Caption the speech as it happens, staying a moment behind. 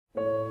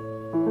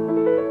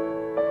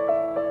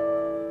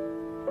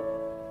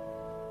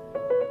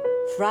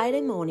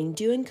Friday morning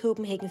during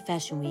Copenhagen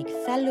Fashion Week,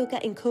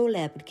 FALLUCKA in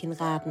collab with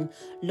KINRADEN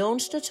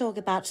launched a talk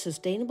about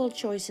sustainable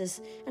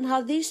choices and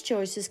how these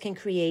choices can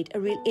create a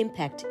real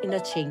impact in a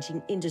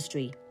changing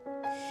industry.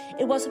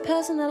 It was a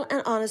personal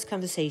and honest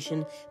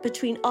conversation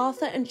between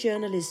author and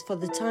journalist for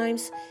The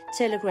Times,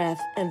 Telegraph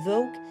and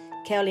VOUGE,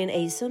 Carolyn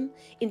Asome,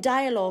 in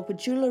dialogue with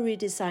jewellery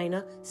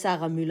designer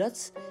Sarah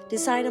Müllertz,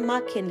 designer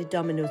Mark Kenly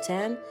Domino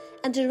Tan,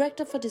 and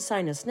director for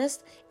Designers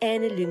Nest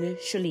Ane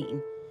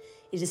Lynge-Jorlén.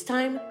 It is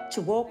time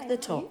to walk the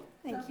talk.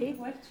 Thank you.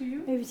 Over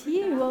to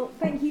you. Well,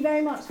 thank you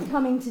very much for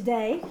coming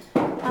today.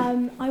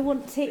 I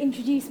want to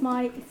introduce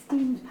my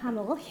esteemed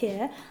panel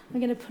here. I'm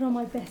going to put on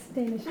my best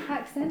Danish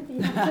accent, but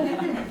you have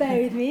to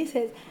bear with me.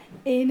 So it's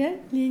Ane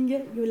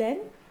Lynge-Jorlén.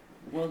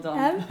 Well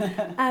done.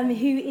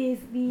 Who is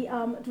the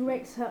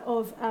director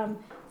of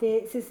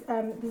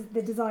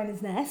the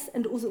Designers Nest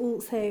and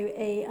also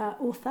a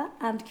author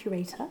and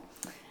curator.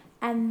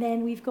 And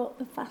then we've got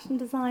the fashion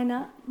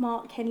designer,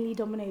 Mark Kenly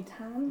Domino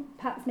Tan.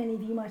 Perhaps many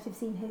of you might have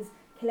seen his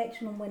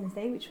collection on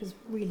Wednesday, which was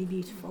really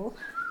beautiful.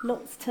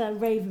 Lots to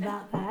rave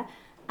about there.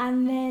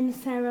 And then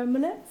Sarah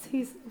Müllertz,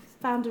 who's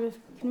founder of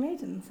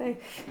KINRADEN. So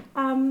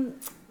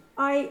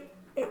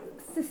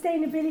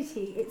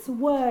sustainability, it's a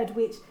word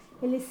which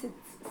elicits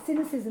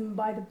cynicism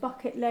by the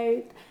bucket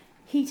load,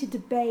 heated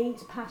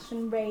debate,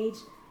 passion, rage.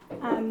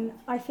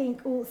 I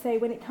think also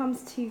when it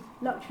comes to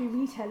luxury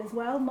retail as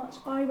well, much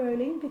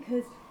eye-rolling,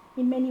 because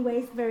in many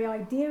ways the very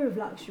idea of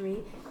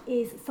luxury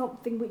is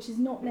something which is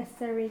not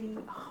necessarily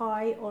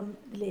high on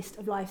the list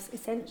of life's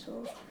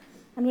essentials.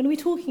 And when we're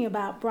talking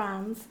about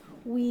brands,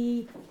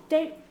 we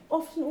don't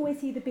often always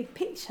see the big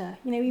picture.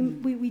 You know,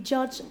 we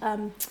judge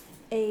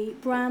a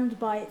brand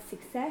by its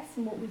success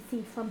and what we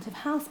see front of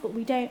house, but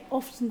we don't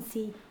often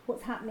see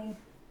what's happening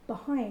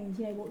behind.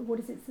 You know, what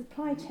is its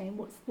supply chain?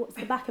 What's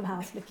the back of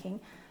house looking?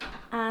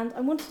 And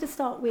I wanted to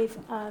start with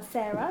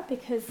Sarah,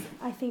 because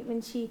I think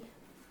when she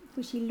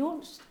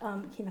launched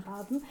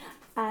KINRADEN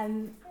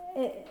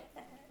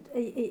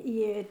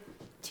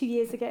 2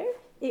 years ago,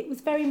 it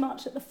was very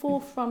much at the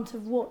forefront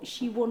of what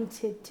she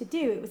wanted to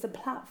do. It was a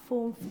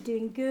platform for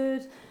doing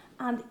good,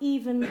 and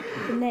even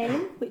the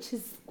name, which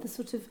is the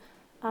sort of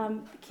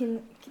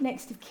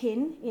next of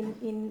kin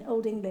in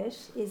Old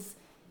English, is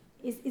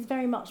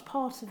very much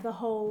part of the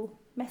whole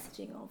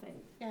messaging of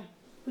it. Yeah.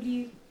 Will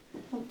you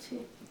want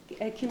to?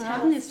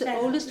 KINRADEN is the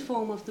oldest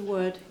form of the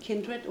word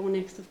kindred or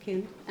next of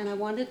kin, and I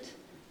wanted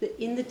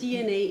in the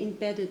DNA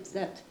embedded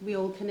that we're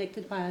all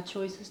connected by our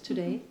choices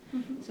today.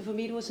 Mm-hmm. So for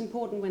me it was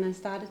important when I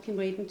started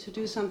KINRADEN to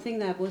do something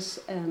that was,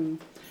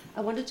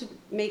 I wanted to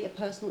make a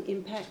personal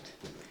impact.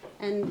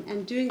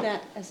 And doing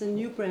that as a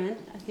new brand,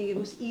 I think it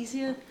was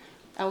easier.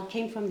 I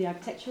came from the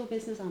architectural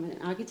business, I'm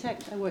an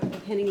architect, I worked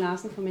at Henning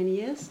Larsen for many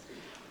years.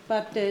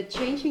 But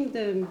changing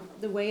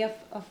the way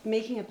of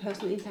making a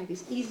personal impact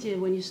is easier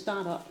when you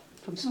start up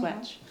from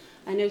scratch.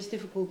 I know it's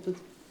difficult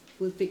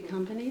with big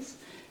companies.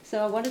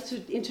 So I wanted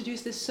to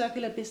introduce this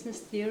circular business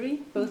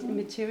theory, both in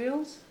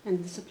materials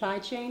and the supply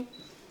chain,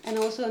 and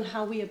also on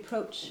how we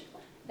approach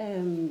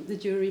the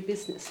jewelry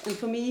business. And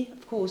for me,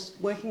 of course,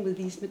 working with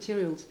these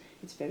materials,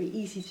 it's very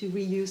easy to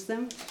reuse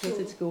them because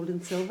it's gold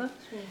and silver.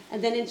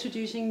 And then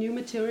introducing new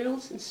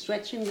materials and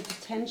stretching the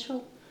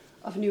potential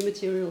of new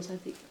materials, I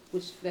think,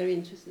 was very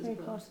interesting. Very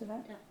part of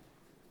that. Yeah.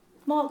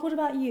 Mark, what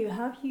about you?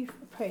 How have you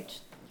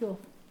approached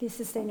this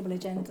sustainable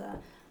agenda?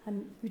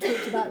 And we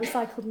talked about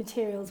recycled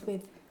materials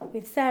with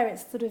Sarah.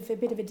 It's sort of a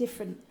bit of a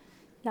different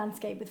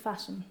landscape with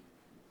fashion.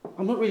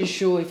 I'm not really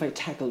sure if I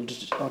tackled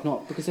it or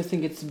not, because I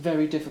think it's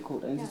very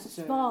difficult. And it's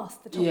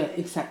vast, the topic. Yeah,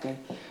 exactly.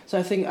 So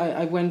I think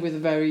I went with a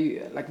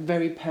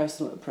very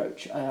personal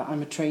approach.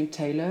 I'm a trained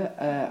tailor,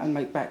 and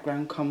my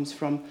background comes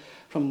from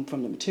the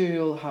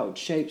material, how it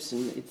shapes,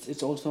 and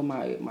it's also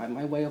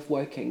my way of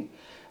working.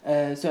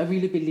 So I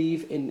really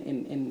believe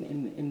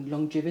in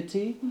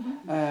longevity,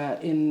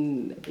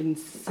 in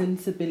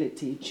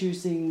sensibility,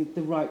 choosing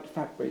the right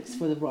fabrics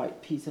for the right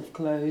piece of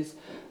clothes.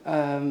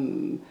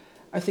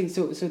 I think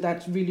so. So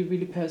that's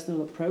really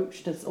personal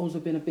approach. That's also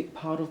been a big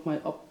part of my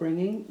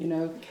upbringing. You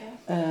know,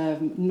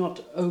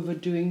 not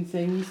overdoing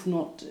things,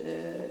 not.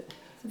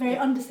 It's a very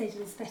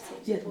understated aesthetic.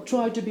 Yeah,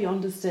 try to be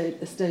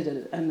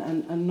understated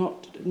and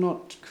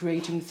not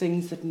creating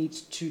things that need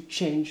to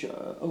change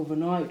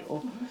overnight.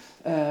 Or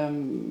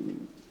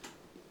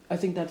I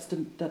think that's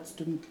the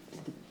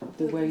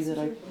way that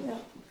I. Yeah.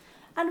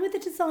 And with the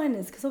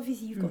designers, because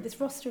obviously you've got this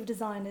roster of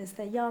designers,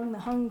 they're young, they're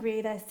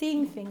hungry, they're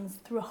seeing things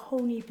through a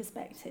whole new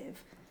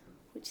perspective,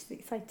 which is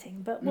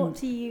exciting. But what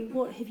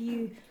have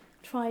you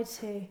tried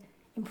to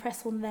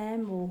impress on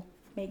them or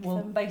make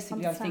them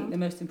basically understand? I think the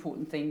most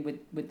important thing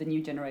with the new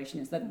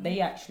generation is that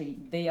they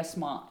are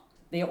smart.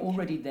 They are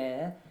already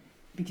there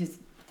because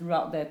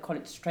throughout their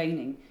college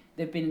training,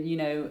 they've been,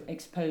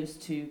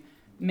 exposed to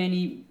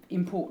many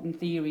important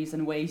theories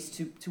and ways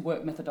to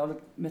work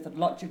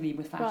methodologically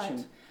with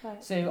fashion.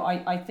 Right. So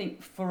I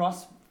think for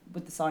us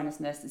with Designers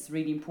Nest, it's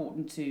really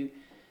important to,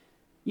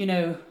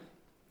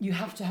 you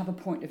have to have a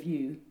point of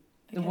view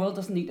The world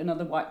doesn't need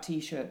another white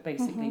T-shirt,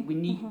 basically. We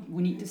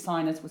need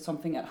designers with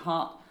something at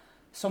heart,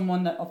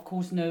 someone that, of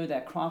course, know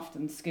their craft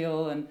and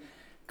skill and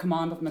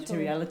command of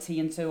materiality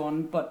and so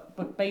on,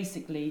 but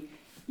basically,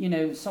 you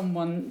know,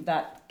 someone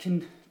that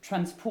can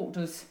transport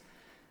us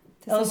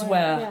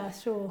elsewhere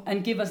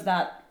and give us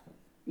that,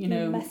 you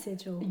know,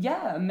 message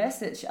a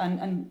message,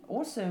 and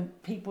also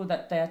people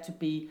that dare to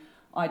be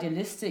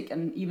idealistic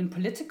and even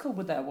political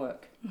with their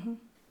work.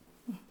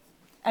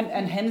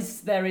 And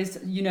hence there is,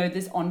 you know,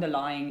 this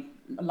underlying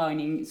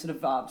sort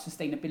of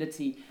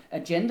sustainability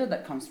agenda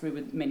that comes through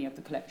with many of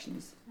the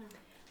collections.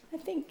 I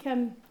think,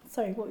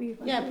 sorry, what were you...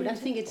 Yeah, but I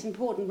think it's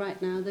important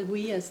right now that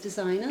we as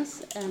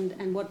designers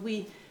and what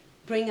we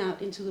bring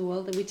out into the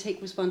world, that we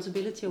take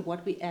responsibility of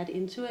what we add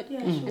into it.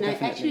 Yeah, and I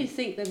actually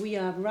think that we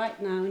are right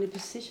now in a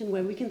position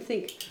where we can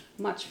think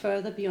much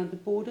further beyond the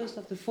borders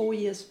of the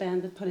 4-year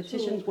span that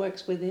politicians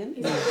works within.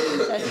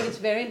 So I think it's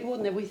very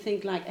important that we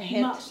think like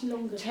ahead, much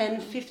longer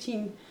 10,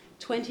 15,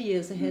 20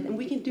 years ahead. And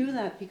we can do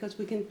that because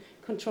we can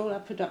control our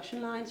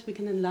production lines, we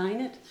can align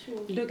it,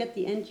 look at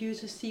the end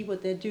users, see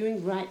what they're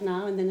doing right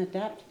now, and then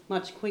adapt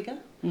much quicker.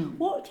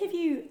 What have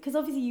you, because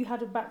obviously you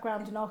had a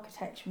background in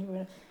architecture when you were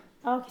an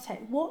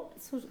architect,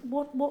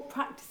 what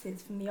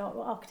practices from the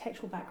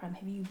architectural background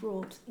have you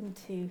brought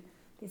into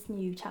this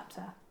new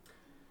chapter?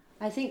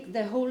 I think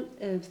the whole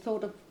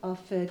thought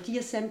of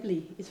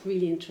de-assembly is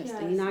really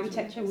interesting. In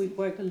architecture, we've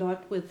worked a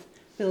lot with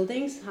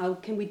buildings. How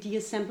can we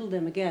de-assemble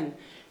them again?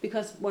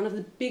 Because one of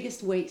the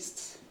biggest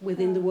wastes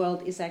within the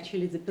world is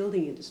actually the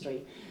building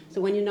industry.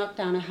 So when you knock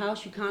down a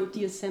house, you can't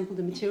de-assemble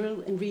the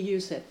material and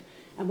reuse it.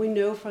 And we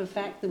know for a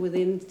fact that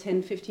within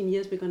 10, 15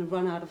 years, we're going to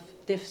run out of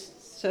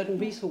certain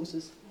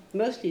resources,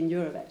 mostly in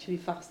Europe, actually,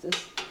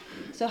 fastest.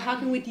 So how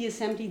can we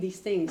de-assemble these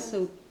things?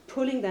 So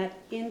pulling that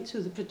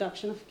into the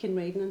production of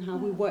KINRADEN and how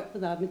we work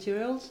with our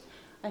materials,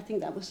 I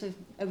think that was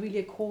a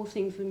really core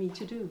thing for me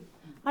to do.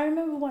 I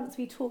remember once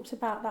we talked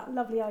about that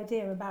lovely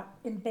idea about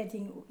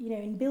embedding, you know,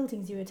 in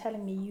buildings. You were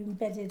telling me you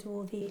embedded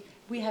all the...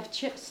 We have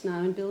chips now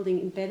in building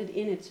embedded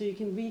in it, so you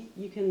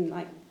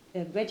can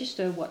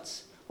register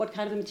what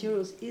kind of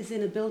materials is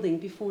in a building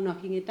before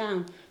knocking it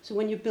down. So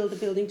when you build a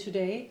building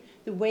today,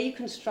 the way you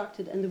construct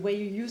it and the way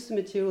you use the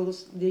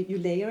materials, you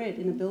layer it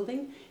in a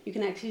building, you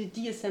can actually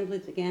de-assemble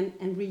it again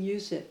and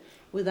reuse it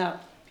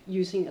without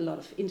using a lot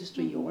of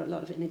industry or a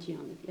lot of energy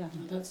on it. Yeah,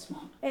 that's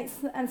smart.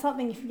 And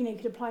something, if you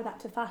could apply that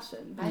to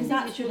fashion. I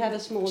think you should have a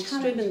small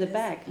strip in the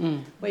back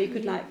where you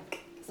could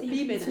so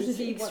you can sort of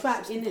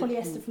extract the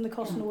polyester from the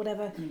cotton or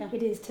whatever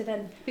it is to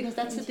then... Because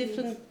that's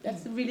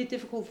the really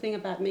difficult thing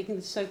about making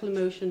the circular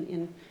motion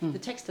in the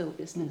textile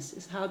business,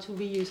 is how to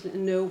reuse it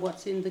and know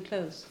what's in the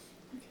clothes.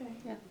 Okay.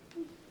 Yeah.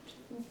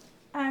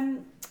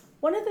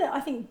 One of the,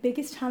 I think,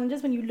 biggest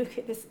challenges when you look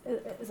at this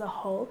as a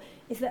whole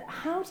is that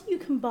how do you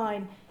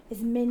combine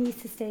as many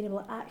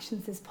sustainable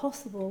actions as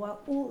possible while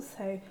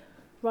also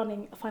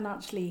running a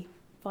financially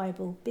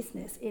viable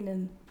business in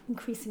an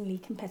increasingly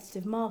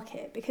competitive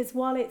market? Because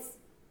while it's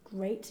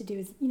great to do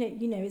as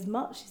as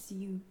much as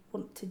you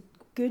want to,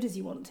 good as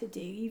you want to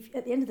do,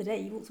 at the end of the day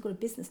you've also got a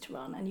business to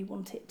run and you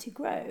want it to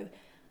grow.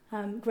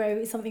 Grow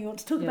is something we want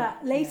to talk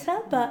about later,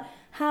 but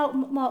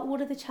Mark,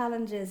 what are the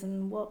challenges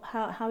and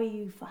how do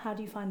you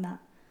find that?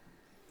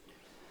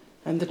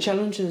 And the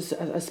challenges,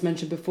 as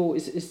mentioned before,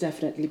 is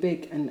definitely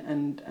big.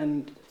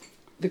 And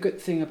the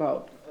good thing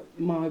about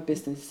my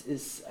business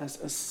is,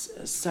 as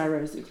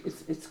Sarah's,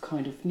 it's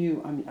kind of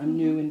new. I'm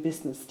new in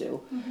business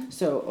still,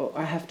 so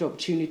I have the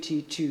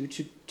opportunity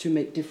to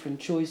make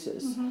different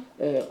choices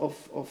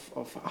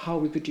of how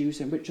we produce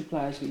and which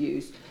suppliers we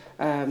use.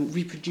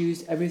 We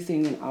produce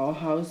everything in our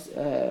house.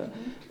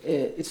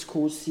 It's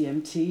called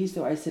CMT,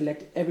 so I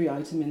select every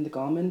item in the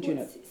garment.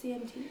 What's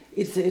CMT?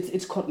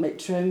 It's cut-made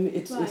trim.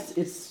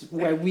 It's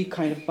where we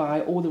kind of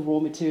buy all the raw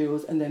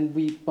materials and then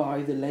we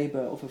buy the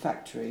labor of a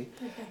factory.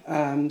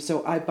 Okay.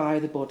 So I buy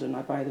the button,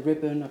 I buy the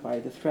ribbon, I buy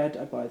the thread,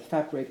 I buy the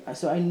fabric.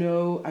 So I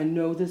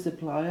know the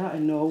supplier. I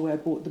know where I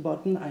bought the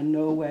button. I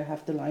know where I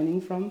have the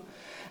lining from,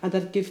 and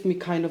that gives me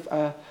kind of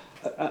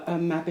a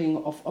mapping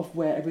of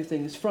where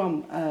everything is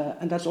from,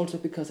 and that's also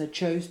because I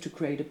chose to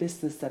create a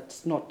business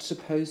that's not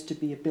supposed to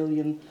be $1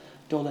 billion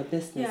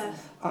business.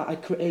 Yes. I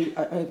create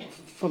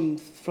from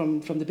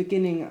the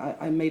beginning.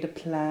 I made a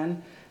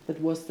plan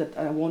that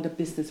I want a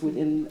business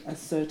within a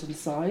certain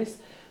size,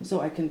 so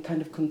I can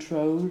kind of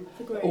control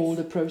all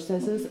the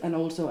processes, and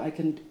also I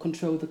can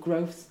control the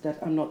growth that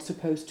I'm not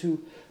supposed to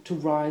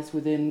rise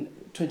within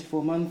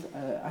 24 months.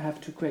 I have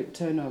to create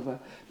turnover,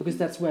 because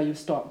that's where you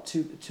start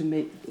to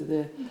make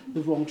the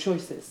wrong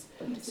choices.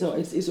 So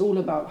it's all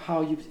about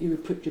how you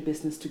put your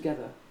business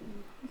together.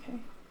 Okay.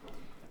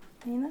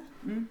 Nina,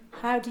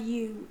 how do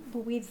you,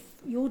 with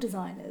your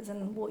designers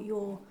and what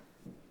you're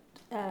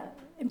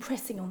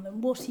impressing on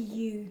them,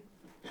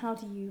 how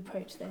do you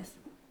approach this?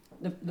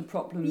 The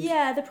problems?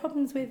 Yeah, the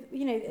problems with,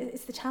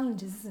 it's the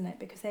challenges, isn't it?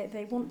 Because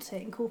they want to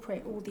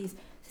incorporate all these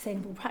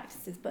sustainable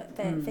practices, but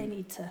they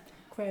need to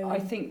grow. I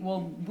think,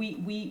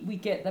 we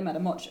get them at a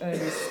much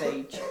earlier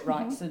stage,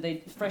 right? So they're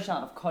fresh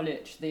out of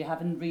college, they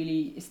haven't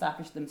really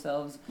established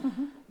themselves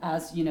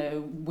as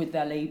with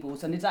their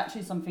labels. And it's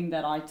actually something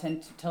that I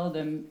tend to tell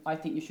them. I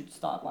think you should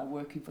start by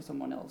working for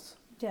someone else.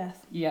 Yes.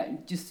 Yeah,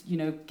 just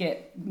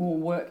get more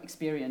work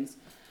experience.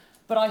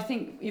 But I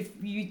think if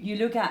you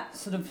look at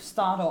sort of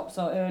startups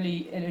or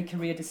early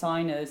career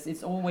designers,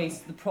 it's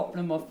always the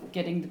problem of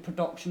getting the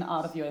production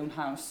out of your own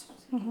house.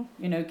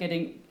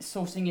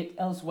 Sourcing it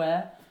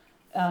elsewhere,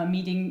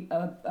 meeting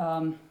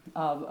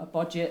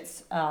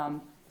budgets.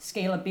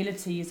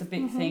 Scalability is a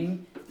big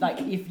thing. Like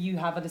if you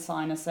have a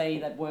designer, say,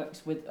 that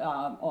works with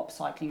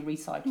upcycling,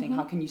 recycling,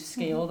 how can you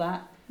scale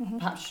that?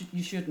 Perhaps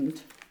you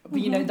shouldn't.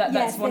 But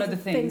that's one of the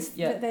things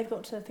that they've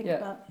got to think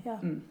about. Yeah.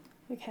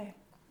 Okay.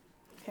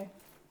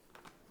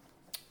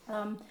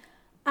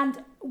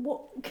 And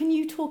what can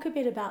you talk a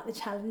bit about the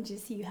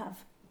challenges you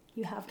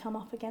have come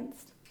up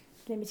against,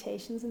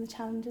 limitations and the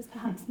challenges,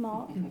 perhaps,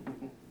 Mark?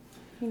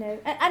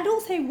 And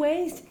also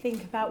ways to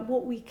think about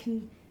what we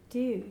can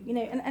do,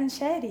 and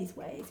share these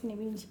ways. We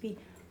need to be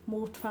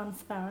more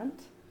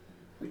transparent.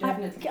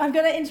 I'm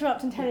going to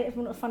interrupt and tell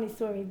everyone a funny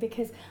story,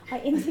 because I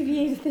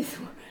interviewed this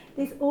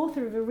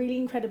author of a really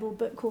incredible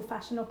book called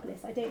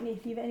Fashionopolis. I don't know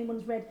if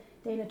anyone's read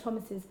Dana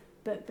Thomas's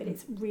book, but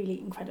it's really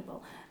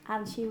incredible.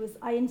 And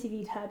I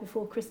interviewed her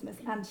before Christmas,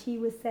 and she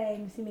was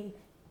saying to me,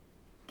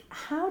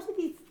 how do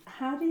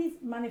these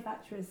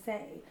manufacturers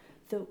say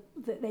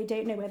that they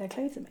don't know where their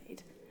clothes are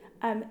made?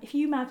 If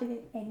you imagine in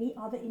any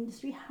other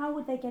industry, how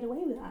would they get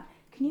away with that?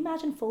 Can you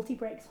imagine faulty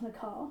brakes on a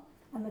car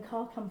and the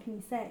car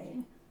company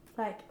saying,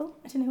 like, oh,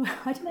 I don't know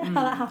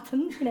how that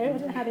happened, I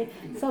don't know how they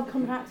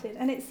subcontracted.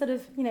 And it's sort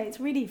of, it's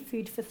really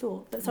food for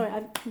thought. But sorry,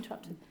 I've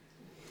interrupted.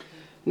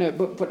 No,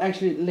 but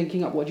actually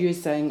linking up what you're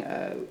saying,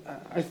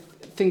 I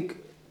think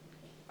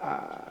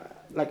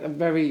like a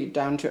very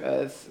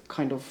down-to-earth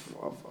kind of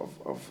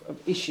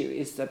issue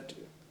is that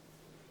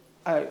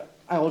I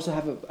also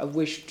have a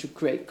wish to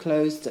create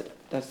clothes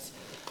that's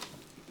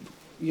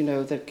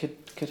that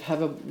could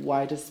have a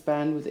wider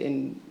span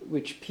within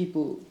which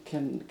people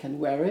can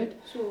wear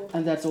it. Sure.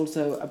 And that's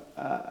also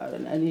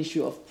an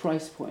issue of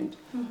price point.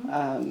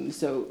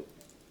 So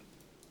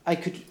I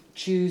could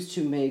choose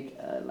to make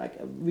like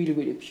a really,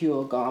 really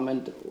pure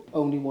garment,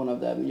 only one of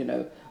them,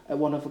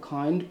 one of a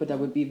kind, but that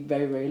would be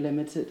very, very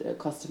limited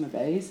customer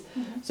base.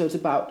 So it's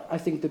about, I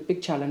think the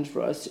big challenge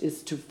for us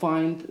is to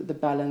find the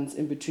balance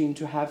in between,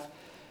 to have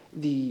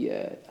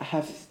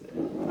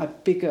a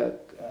bigger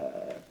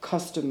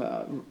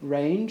customer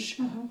range,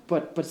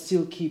 but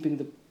still keeping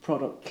the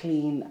product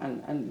clean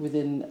and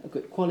within a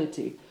good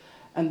quality.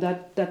 And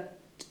that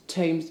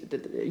tames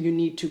that you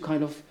need to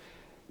kind of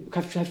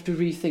have to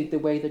rethink the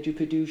way that you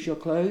produce your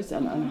clothes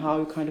and how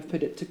you kind of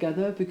put it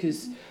together,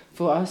 because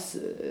for us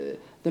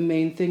the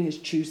main thing is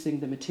choosing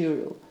the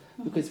material,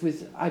 because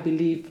I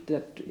believe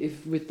that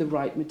if with the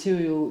right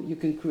material you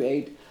can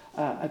create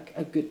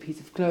a good piece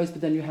of clothes,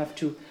 but then you have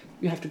to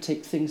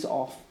take things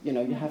off,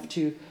 you have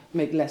to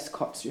make less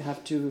cuts, you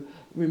have to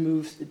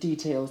remove the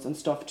details and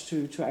stuff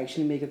to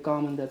actually make a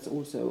garment that's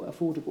also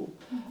affordable.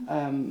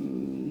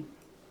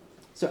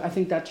 So I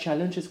think that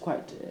challenge is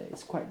quite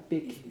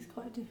big. It's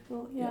quite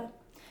difficult, yeah.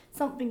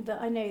 Something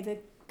that I know the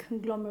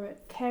conglomerate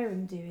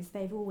Caring do is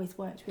they've always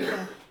worked with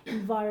an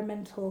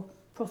environmental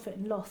profit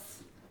and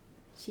loss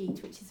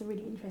sheet, which is a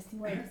really interesting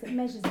way because it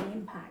measures the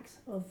impact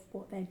of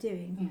what they're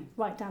doing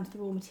right down to the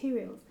raw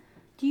materials.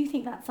 Do you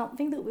think that's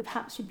something that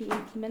perhaps should be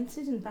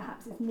implemented, and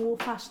perhaps if more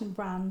fashion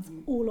brands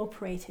all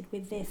operated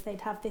with this,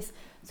 they'd have this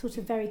sort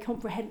of very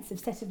comprehensive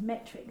set of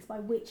metrics by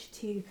which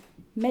to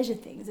measure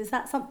things? Is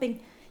that something,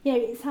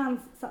 it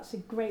sounds such a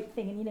great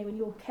thing, and when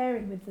you're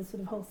caring with the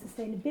sort of whole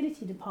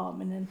sustainability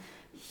department and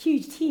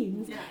huge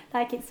teams,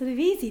 like it's sort of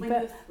easy,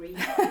 but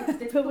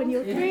when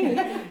you're three,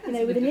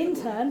 with an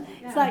intern,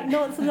 it's like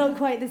not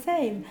quite the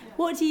same.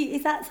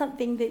 Is that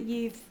something that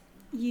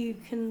you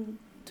can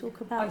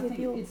talk about with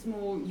your... I think it's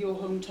more your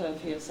home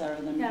turf here,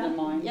 Sarah, than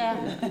mine.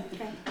 Yeah.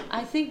 Okay.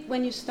 I think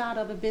when you start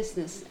up a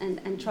business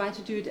and try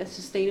to do it as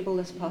sustainable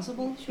as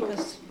possible,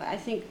 because I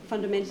think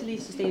fundamentally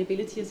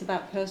sustainability is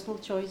about personal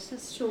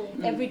choices. Sure.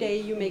 Every day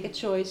you make a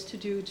choice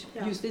to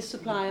use this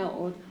supplier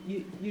or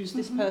use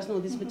this person or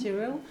this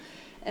material,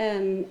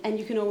 and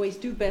you can always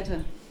do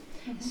better.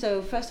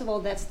 So first of all,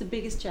 that's the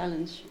biggest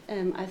challenge,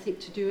 I think,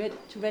 to do it,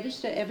 to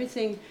register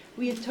everything.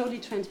 We are totally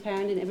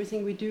transparent in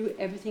everything we do.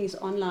 Everything is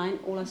online.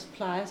 All our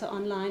suppliers are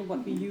online.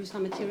 What we use,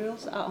 our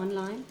materials are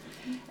online.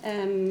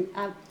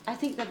 I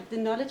think that the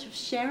knowledge of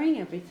sharing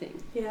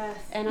everything. Yes.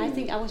 And I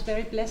think I was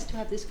very blessed to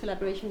have this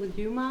collaboration with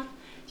you, Mark,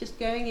 just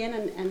going in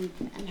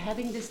and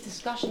having this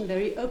discussion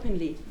very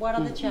openly. What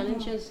are the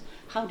challenges?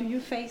 How do you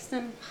face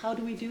them? How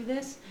do we do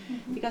this?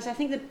 Because I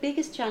think the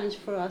biggest challenge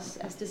for us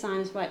as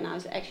designers right now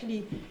is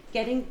actually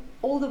getting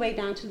all the way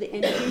down to the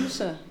end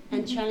user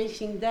and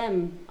challenging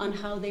them on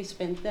how they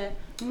spend their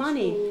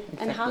money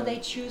and how they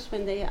choose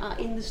when they are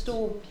in the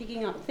store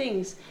picking up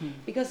things.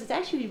 Because it's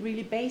actually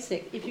really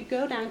basic. If you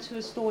go down to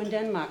a store in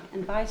Denmark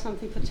and buy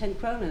something for 10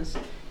 kroners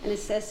and it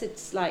says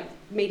it's like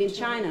made in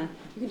China,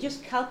 you can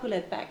just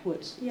calculate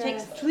backwards. It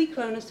takes 3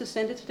 kroners to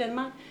send it to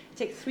Denmark. It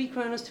takes 3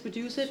 kroners to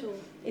produce it.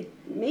 It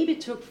maybe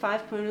took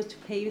 5 kroners to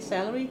pay the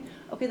salary.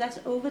 Okay, that's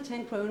over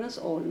 10 kroners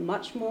or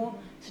much more.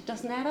 So it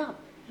doesn't add up.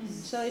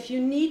 So if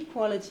you need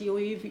quality or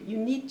if you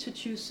need to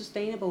choose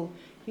sustainable,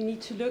 you need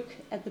to look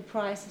at the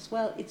price as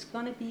well. It's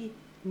going to be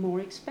more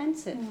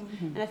expensive.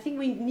 And I think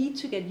we need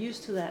to get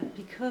used to that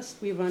because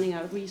we're running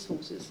out of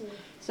resources.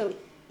 So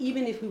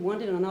even if we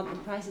want it or not, the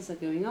prices are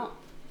going up.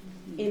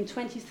 In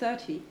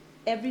 2030,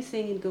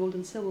 everything in gold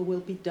and silver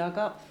will be dug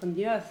up from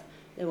the earth.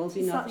 There will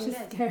be nothing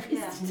left.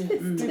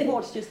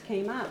 Reports just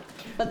came out.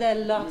 But there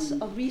are lots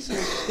of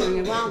resources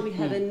going around. We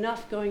have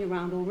enough going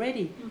around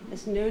already.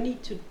 There's no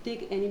need to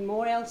dig any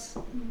more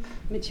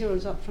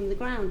materials up from the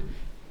ground.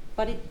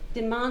 But it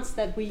demands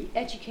that we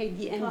educate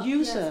the end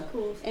user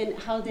and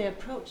how they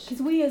approach.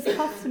 Because we as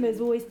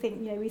customers always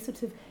think, we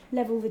sort of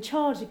level the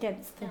charge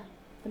against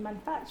the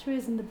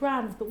manufacturers and the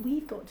brands, but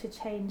we've got to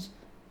change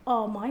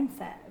our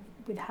mindset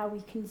with how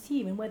we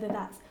consume, and whether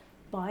that's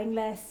buying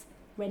less,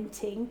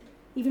 renting,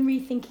 even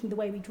rethinking the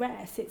way we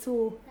dress. It's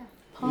all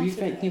part of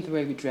it. Rethinking the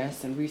way we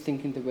dress and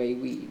rethinking the way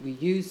we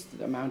use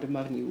the amount of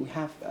money we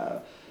have.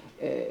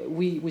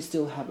 We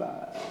still have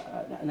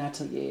an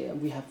atelier,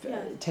 and we have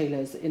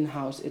tailors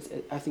in-house.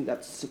 I think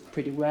that's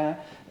pretty rare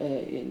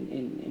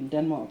in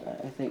Denmark,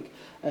 I think.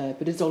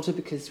 But it's also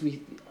because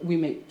we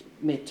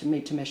make to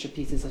measure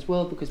pieces as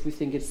well, because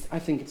I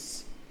think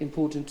it's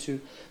important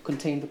to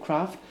contain the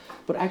craft,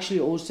 but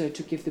actually also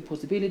to give the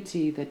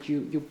possibility that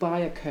you buy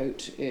a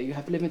coat, you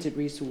have limited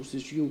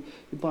resources, you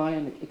buy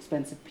an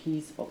expensive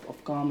piece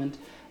of garment,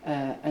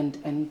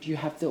 and you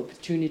have the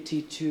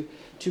opportunity to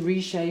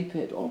reshape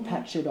it or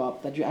patch it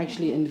up, that you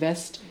actually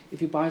invest.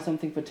 If you buy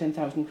something for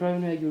 10,000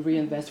 kroner, you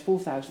reinvest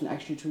 4,000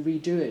 actually to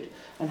redo it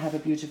and have a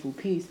beautiful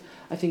piece.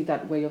 I think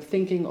that way of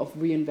thinking of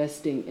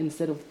reinvesting,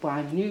 instead of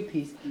buying a new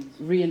piece,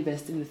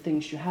 reinvest in the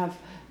things you have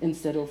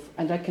instead of,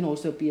 and that can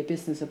also be a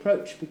business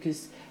approach,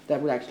 because that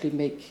would actually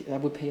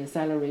that would pay a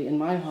salary in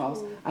my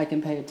house. I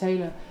can pay a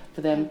tailor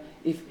for them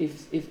if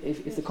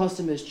the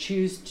customers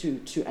choose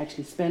to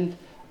actually spend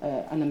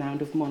an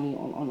amount of money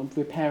on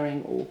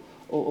repairing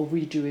or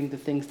redoing the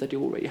things that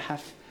you already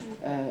have.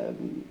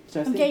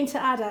 So I'm going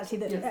to add actually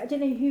that I don't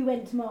know who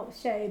went to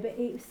Mark's show, but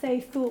it was so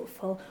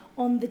thoughtful.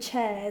 On the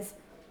chairs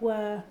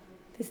were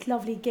this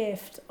lovely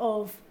gift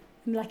of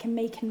like a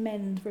make and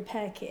mend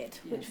repair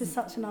kit, which was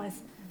such a nice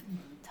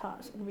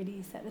touch and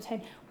really set the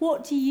tone.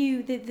 What do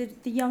you,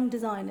 the young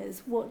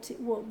designers, what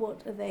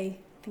are they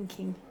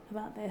thinking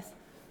about this?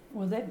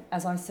 Well,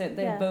 as I said,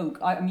 they're Vogue.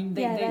 I mean,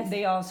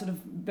 they are sort of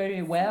very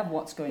aware of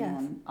what's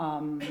going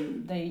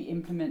on. They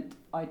implement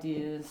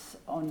ideas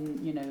on,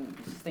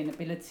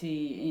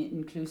 sustainability,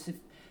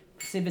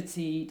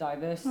 inclusivity,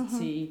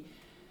 diversity,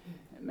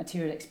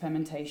 material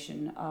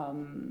experimentation,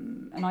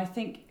 and I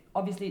think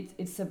obviously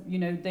it's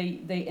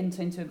they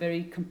enter into a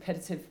very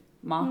competitive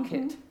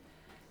market.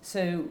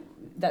 So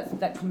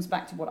that comes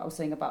back to what I was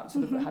saying about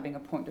sort of having a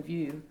point of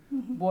view.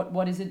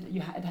 What is it?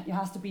 It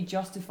has to be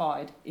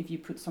justified if you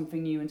put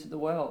something new into the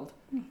world.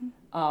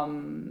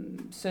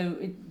 So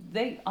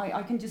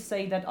I can just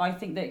say that I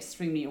think they're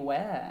extremely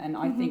aware, and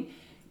I think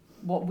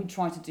what we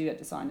try to do at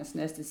Designers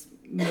Nest is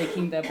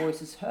making their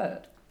voices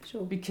heard.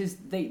 Sure. Because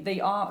they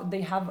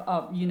have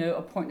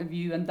a point of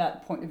view, and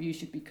that point of view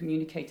should be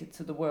communicated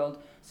to the world.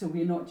 So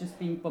we're not just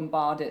being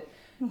bombarded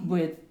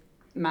with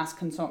mass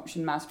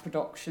consumption, mass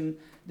production,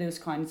 those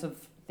kinds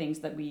of things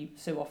that we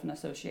so often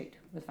associate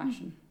with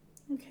fashion.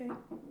 Okay.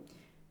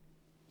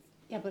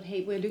 Yeah, but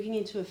hey, we're looking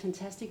into a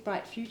fantastic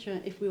bright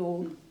future if we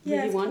all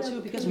really want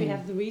to, because we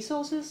have the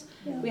resources,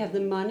 we have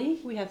the money,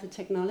 we have the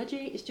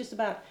technology. It's just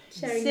about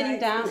sitting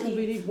down and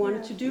really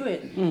want to do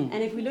it.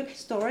 And if we look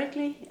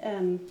historically,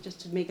 just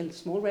to make a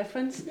small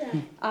reference,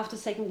 after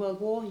Second World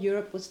War,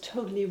 Europe was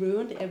totally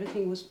ruined.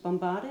 Everything was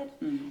bombarded,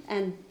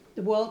 and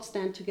the world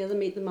stand together,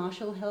 made the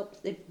Marshall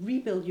help. They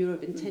rebuilt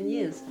Europe in 10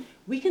 years.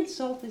 We can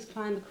solve this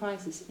climate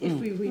crisis if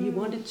we really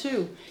wanted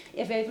to.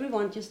 If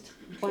everyone just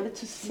wanted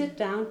to sit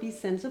down, be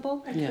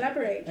sensible, and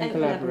collaborate. And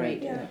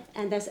collaborate.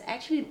 And there's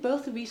actually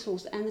both the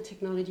resource and the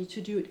technology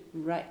to do it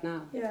right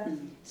now.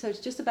 So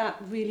it's just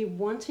about really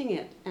wanting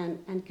it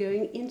and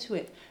going into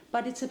it.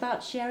 But it's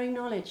about sharing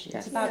knowledge.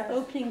 It's about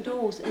opening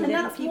doors and letting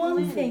that's people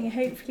one in. thing,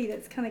 hopefully,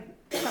 that's kind of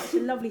such a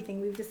lovely thing.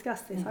 We've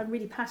discussed this. I'm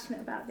really passionate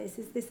about this.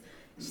 Is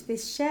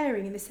this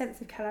sharing and the sense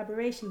of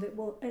collaboration that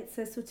it's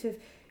a sort of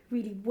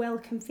really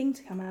welcome thing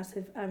to come out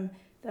of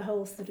the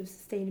whole sort of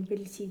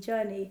sustainability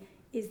journey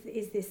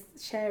is this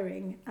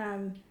sharing.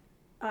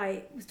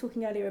 I was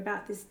talking earlier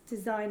about this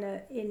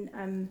designer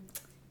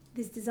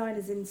there's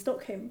designers in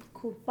Stockholm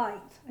called Byte.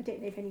 I don't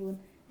know if anyone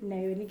know,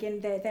 and again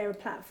they're a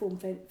platform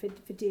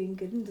for doing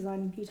good and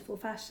designing beautiful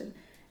fashion,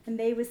 and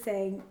they were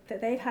saying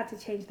that they've had to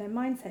change their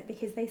mindset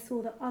because they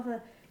saw that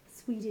other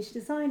Swedish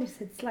designers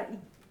had slightly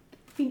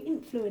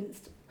been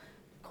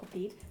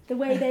copied the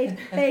way they'd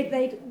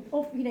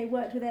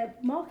worked with their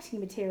marketing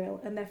material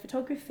and their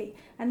photography,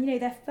 and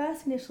their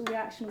first initial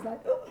reaction was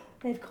like, oh,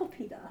 they've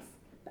copied us.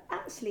 But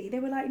actually they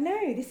were like,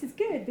 no, this is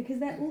good because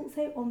they're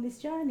also on this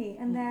journey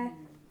and they're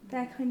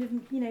kind of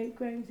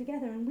growing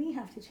together, and we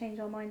have to change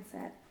our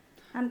mindset.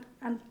 And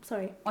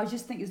sorry, I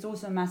just think it's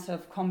also a matter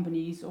of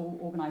companies or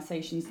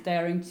organisations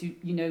daring to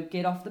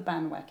get off the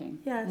bandwagon.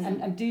 Yes.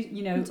 And do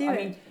I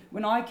mean,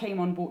 when I came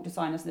on board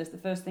Designers Nest, the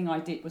first thing I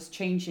did was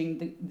changing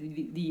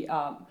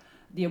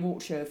the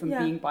award show from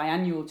being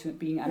biannual to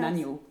being an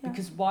annual.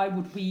 Because why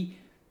would we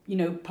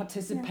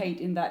participate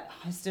in that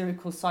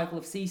hysterical cycle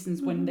of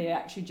seasons when they're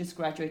actually just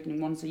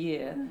graduating once a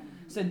year?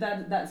 So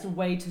that's a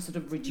way to sort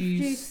of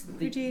reduce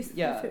the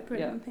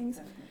footprint and things.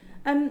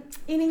 In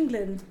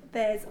England,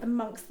 there's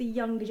amongst the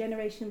younger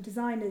generation of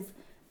designers,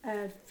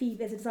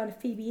 there's a designer,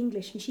 Phoebe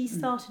English, and she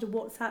started a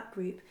WhatsApp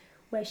group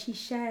where she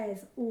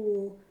shares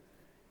all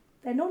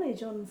their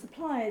knowledge on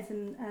suppliers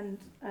and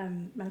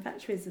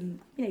manufacturers and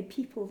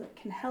people that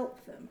can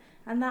help them.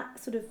 And that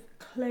sort of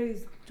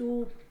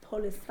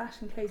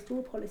fashion closed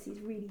door policy is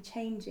really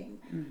changing.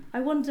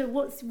 I wonder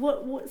what's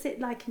it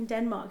like in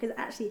Denmark? Because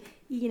actually,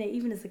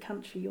 even as a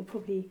country, you're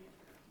probably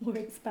more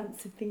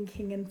expansive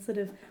thinking and sort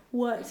of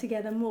work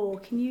together more.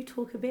 Can you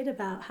talk a bit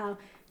about how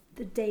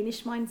the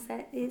Danish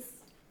mindset is?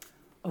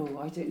 Oh,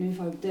 I don't know if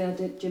I dare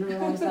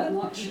generalise that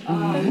much.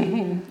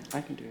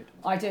 I can do it.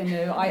 I don't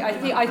know.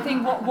 I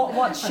think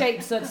what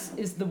shapes us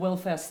is the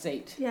welfare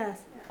state.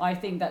 Yes. I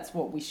think that's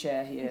what we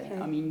share here. Okay.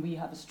 I mean, we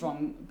have a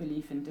strong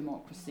belief in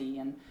democracy,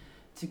 and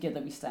together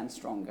we stand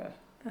stronger.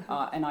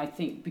 And I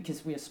think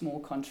because we're a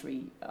small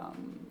country,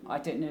 I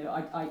don't know.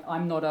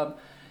 I'm not a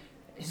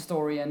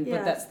historian,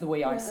 but that's the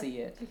way I see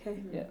it. Okay.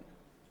 Yeah.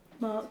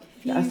 Mark?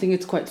 I think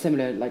it's quite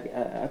similar. Like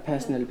I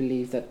personally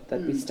believe that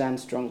we stand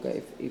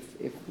stronger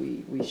if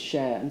we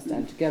share and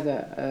stand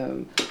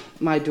together.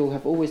 My door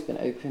have always been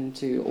open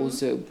to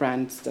also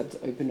brands that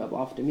opened up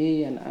after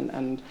me,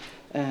 and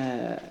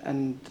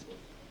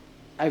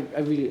I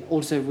really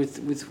also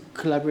with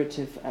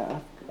collaborative.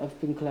 I've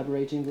been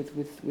collaborating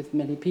with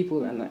many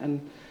people,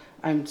 and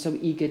I'm so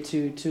eager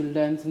to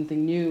learn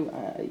something new.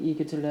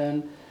 Eager to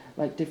learn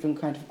like different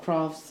kind of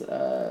crafts.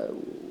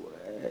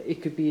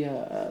 It could be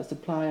a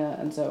supplier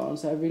and so on.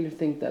 So I really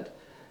think that,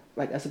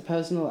 like as a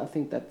personal, I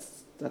think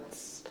that's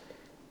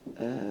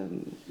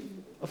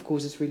of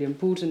course it's really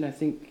important. I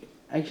think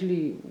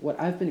actually what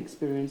I've been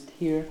experienced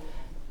here,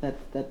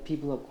 that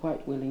people are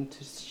quite willing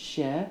to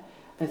share.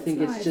 I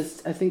think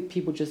I think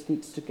people just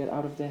need to get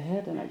out of their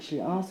head and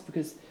actually ask,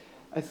 because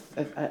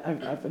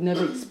I've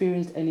never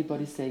experienced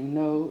anybody saying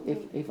no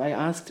if I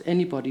asked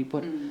anybody,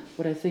 but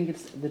I think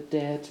it's the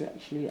dare to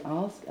actually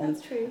ask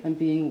and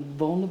being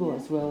vulnerable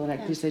as well, and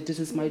actually say, this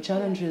is my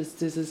challenges,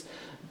 this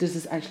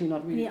is actually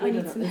not really good. I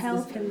need some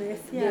help in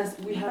this. Yes,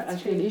 we have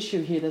actually an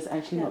issue here that's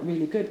actually not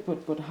really good,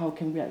 but how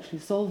can we actually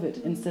solve it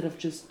instead of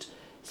just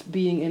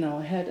being in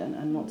our head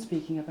and not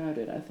speaking about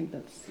it? I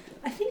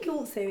think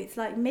also it's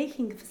like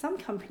making, for some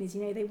companies,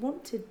 they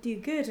want to do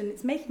good, and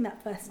it's making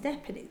that first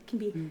step, and it can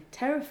be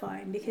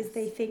terrifying because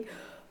they think,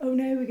 oh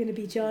no, we're going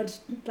to be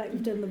judged like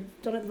we've done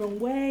it the wrong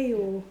way,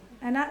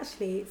 and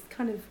actually it's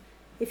kind of,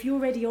 if you're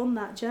already on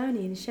that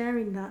journey and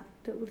sharing that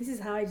well, this is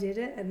how I did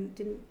it and it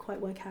didn't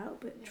quite work out,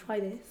 but try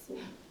this.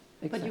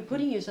 Exactly. But you're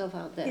putting yourself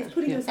out there,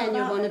 and your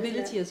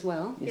vulnerability as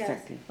well.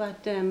 Exactly. Yes.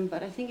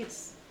 But I think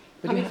it's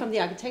coming from the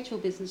architectural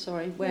business,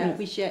 where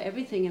we share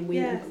everything, and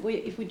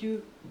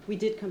we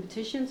did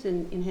competitions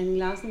in Henning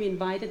Larsen. We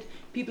invited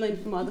people in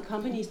from other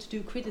companies to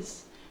do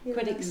critics,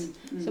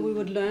 so we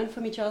would learn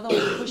from each other,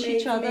 or push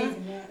each other,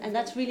 and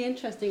that's really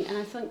interesting. And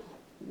I think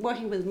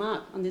working with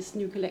Mark on this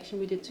new collection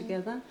we did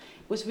together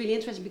was really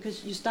interesting,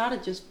 because you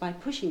started just by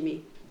pushing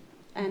me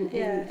and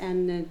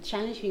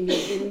challenging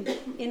me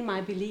in my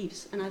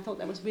beliefs, and I thought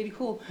that was really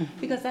cool,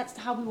 because that's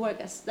how we work.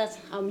 That's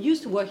how I'm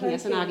used to working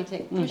as an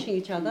architect, pushing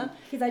each other.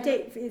 Because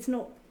it's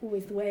not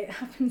always the way it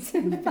happens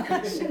in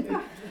fashion.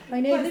 I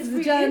know this is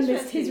a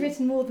journalist. He's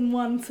written more than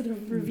one sort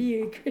of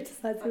review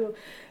criticising,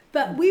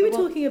 but we were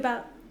talking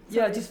about.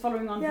 Just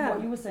following on from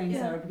what you were saying,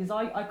 Sarah, because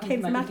I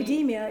came from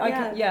academia.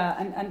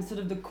 And sort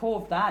of the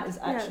core of that is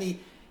actually.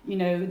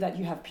 That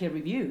you have peer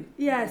review.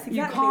 Yes, exactly.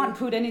 You can't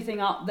put anything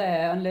out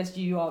there unless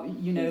you are,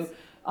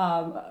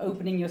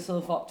 opening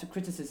yourself up to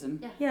criticism.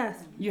 Yeah.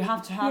 Yes. You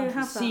have to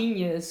have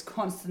seniors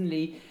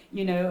constantly,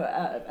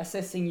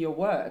 assessing your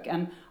work,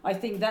 and I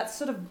think that's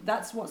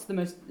what's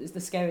the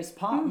scariest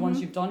part.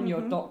 Once you've done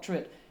your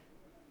doctorate,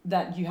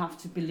 that you have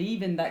to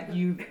believe in, that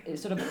you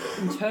sort of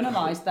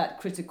internalize that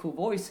critical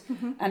voice,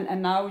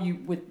 and now you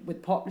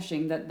with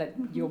publishing that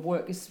your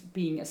work is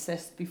being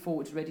assessed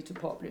before it's ready to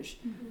publish,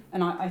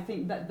 and I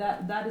think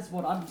that is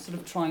what I'm sort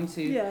of trying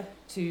to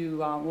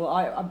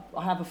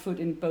I have a foot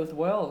in both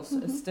worlds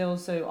still,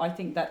 so I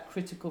think that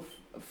critical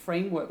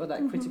framework or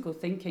that critical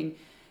thinking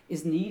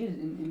is needed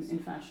in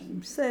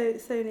fashion. So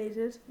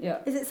needed. Yeah.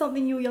 Is it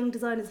something your young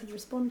designers have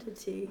responded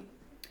to?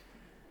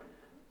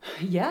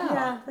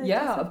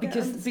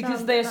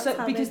 because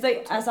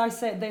they, as I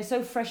said, they're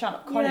so fresh out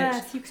of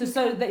college,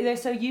 they're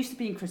so used to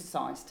being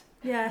criticised.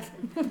 Yes.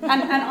 and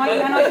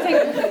I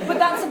think, but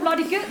that's a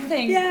bloody good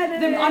thing.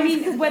 Yeah, I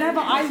mean, whenever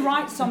I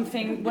write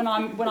something, when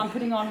I'm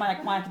putting on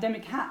my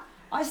academic hat,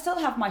 I still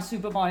have my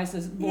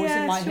supervisor's voice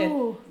in my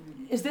head.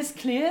 Is this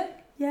clear?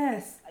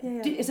 Yes.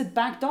 Yeah. Is it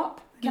backed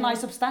up? Can I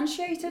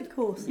substantiate it? Of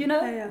course. You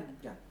know?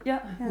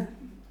 Yeah.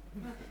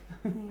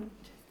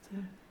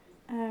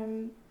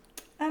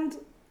 And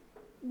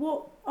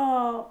what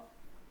are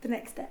the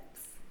next steps?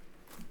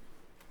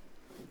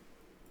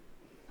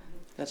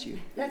 That's you.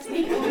 That's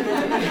me.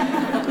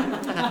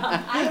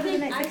 I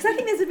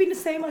think there's been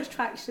so much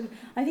traction.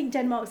 I think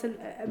Denmark's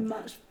a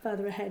much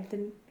further ahead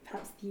than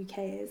perhaps the UK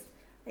is.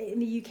 In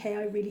the UK,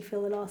 I really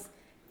feel the last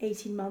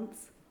 18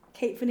 months,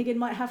 Kate Finnegan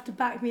might have to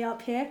back me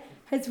up here,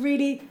 I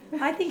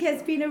think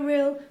has been a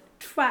real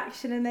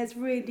traction and there's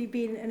really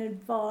been an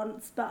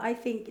advance. But I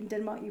think in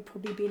Denmark,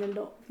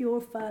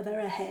 you're further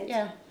ahead.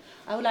 Yeah.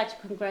 I would like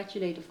to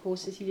congratulate, of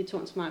course, Cecilie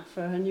Tornsmark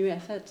for her new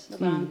efforts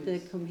around the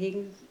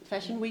Copenhagen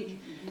Fashion Week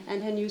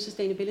and her new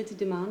sustainability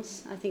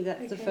demands. I think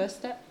that's the first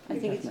step. I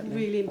think it's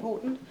really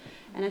important.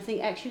 And I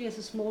think actually as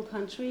a small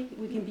country,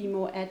 we can be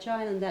more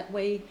agile and that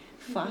way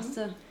fast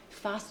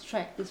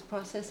track this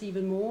process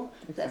even more.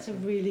 That's a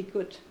really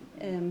good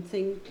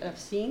thing that I've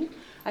seen.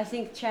 I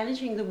think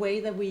challenging the way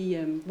that we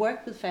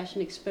work with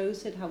fashion,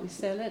 expose it, how we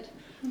sell it,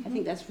 I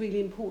think that's really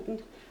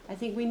important. I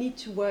think we need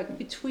to work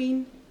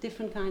between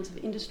different kinds of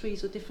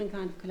industries or different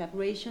kinds of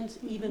collaborations,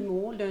 even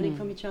more, learning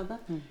from each other.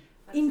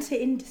 Into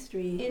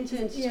industry,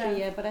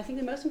 but I think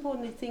the most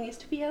important thing is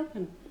to be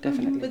open.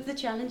 Definitely. With the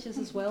challenges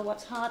as well,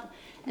 what's hard.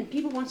 And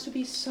people want to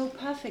be so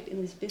perfect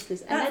in this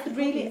business. And that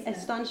really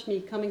astonished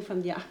me coming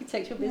from the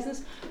architecture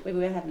business, where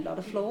we have a lot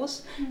of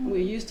flaws. And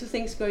we're used to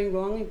things going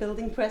wrong in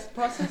building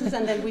processes,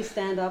 and then we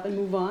stand up and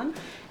move on.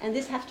 And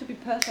this has to be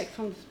perfect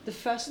from the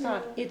first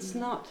start. It's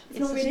not.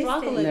 It's a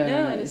struggle.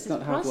 And it's a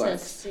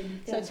process.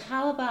 So it's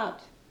how about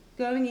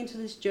going into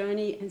this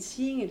journey and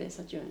seeing it as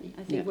a journey,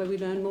 I think, where we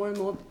learn more and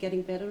more,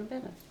 getting better and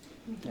better.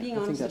 Being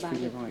honest about it. I think that's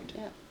really right.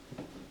 Yeah.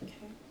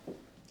 Okay.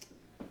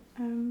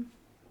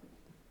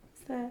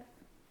 So,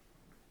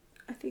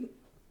 I think,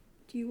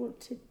 do you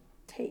want to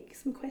take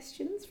some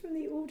questions from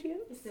the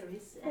audience? If there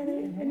is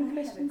any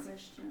questions? I have a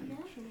question.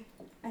 Yeah, sure.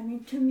 I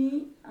mean, to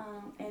me,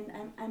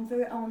 and I'm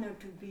very honored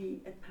to be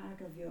a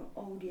part of your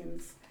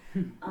audience.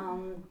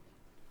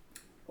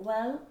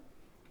 Well,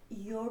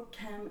 your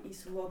term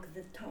is walk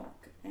the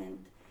talk,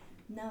 and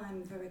now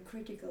I'm very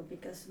critical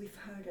because we've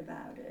heard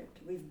about it,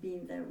 we've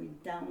been there,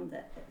 we've done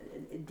that,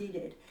 did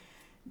it,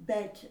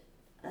 but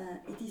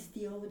it is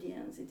the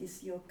audience, it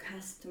is your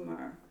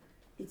customer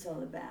it's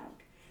all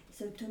about.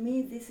 So to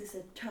me this is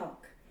a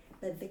talk,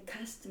 but the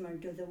customer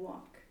do the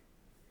walk.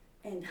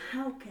 And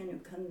how can you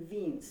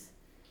convince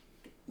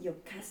your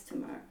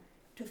customer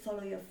to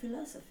follow your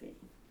philosophy,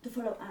 to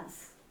follow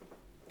us?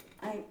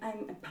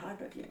 I'm a part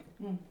of you.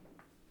 Yeah,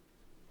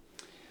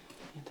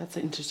 that's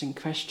an interesting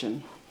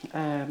question.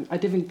 I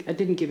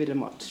didn't give it a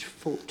much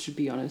thought, to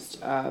be honest,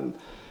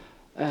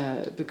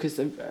 because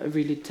I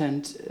really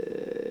tend.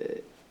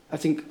 I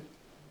think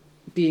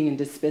being in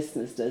this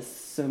business, there's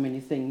so many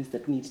things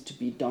that need to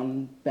be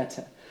done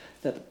better.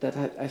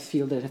 That I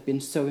feel that have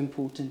been so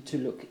important to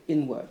look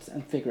inwards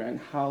and figuring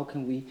how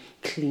can we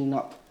clean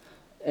up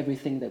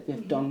everything that we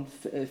have done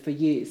for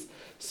years.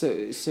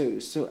 So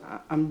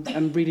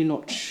I'm really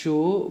not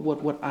sure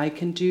what I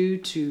can do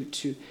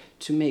to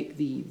make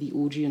the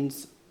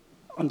audience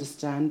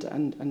understand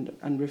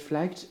and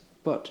reflect.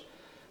 But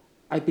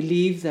I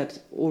believe that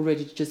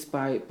already just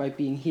by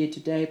being here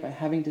today, by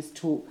having this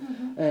talk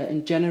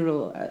in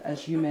general,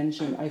 as you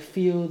mentioned, I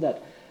feel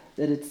that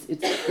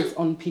it's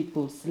on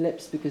people's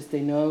lips because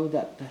they know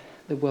that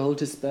the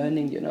world is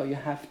burning. You know, you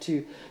have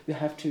to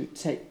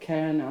take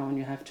care now, and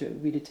you have to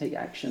really take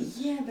action.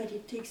 Yeah, but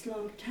it takes a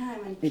long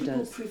time, and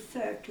people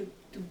prefer to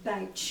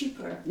buy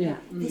cheaper. Yeah,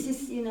 this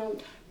is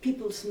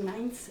people's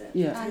mindset.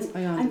 Yeah,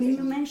 I mean,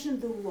 you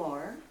mentioned the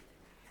war,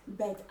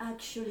 but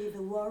actually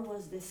the war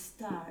was the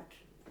start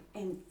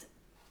and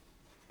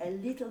a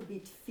little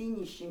bit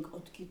finishing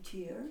haute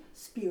couture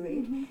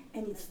spirit,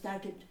 and it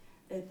started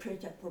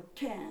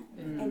prêt-à-porter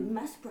and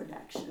mass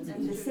production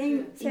in the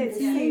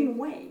same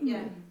way.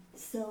 Yeah.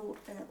 So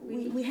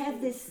we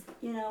have this,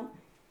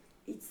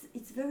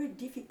 it's very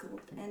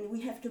difficult, and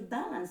we have to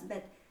balance.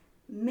 But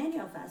many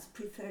of us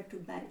prefer to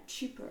buy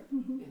cheaper,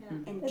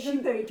 and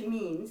cheaper it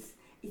means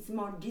it's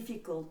more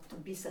difficult to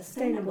be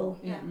sustainable.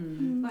 Yeah.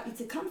 But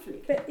it's a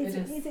conflict. But it's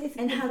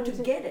and how to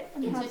get it.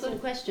 It's a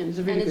good question,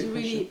 and it's a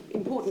really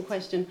important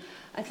question.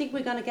 I think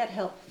we're going to get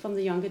help from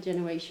the younger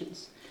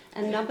generations.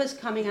 And numbers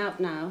coming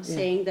out now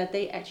saying that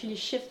they actually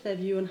shift their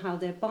view on how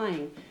they're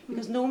buying.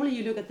 Because normally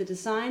you look at the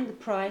design, the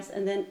price,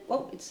 and then,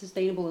 it's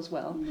sustainable as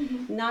well.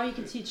 Now you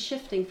can see it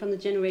shifting from the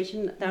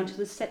generation down to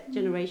the set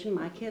generation,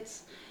 my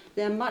kids.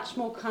 They're much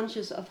more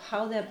conscious of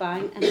how they're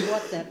buying and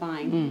what they're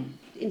buying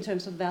in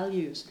terms of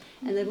values.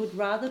 And they would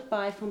rather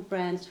buy from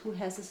brands who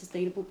has a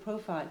sustainable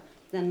profile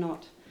than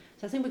not.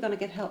 So I think we're going to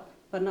get help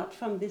but not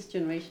from this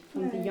generation,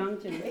 from the young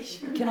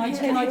generation. Can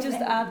I just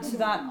add to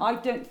that? I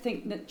don't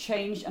think that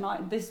change, and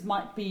this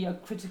might be a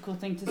critical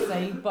thing to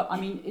say, but I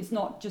mean, it's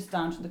not just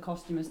down to the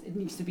costumers. It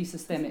needs to be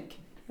systemic.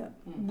 Yeah.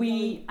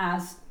 We,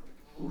 as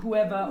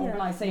whoever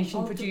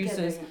organisation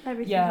producers,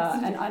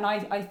 and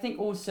I think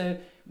also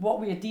what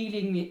we are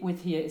dealing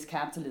with here is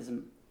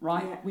capitalism,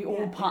 right? We're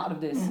all part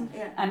of this,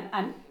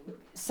 and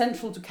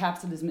central to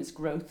capitalism is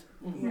growth.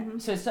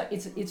 So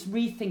it's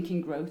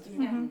rethinking growth.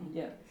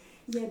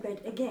 Yeah,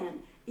 but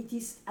again, it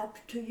is up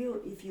to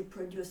you if you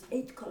produce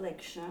 8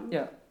 collections.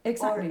 Yeah,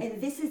 exactly. And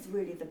this is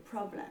really the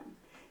problem,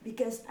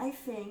 because I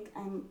think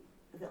I'm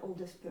the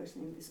oldest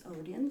person in this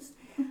audience.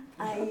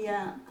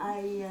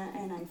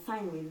 And I'm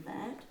fine with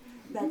that.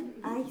 But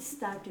I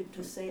started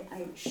to say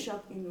I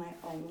shop in my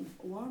own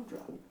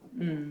wardrobe.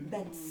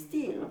 But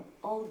still,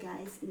 all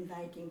guys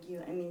inviting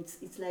you. I mean,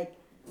 it's like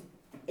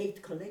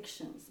 8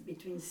 collections,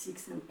 between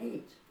 6 and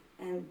 8,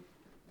 and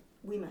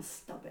we must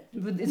stop it.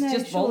 But it's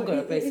just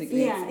vulgar,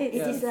 basically. It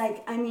is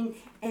like, I mean,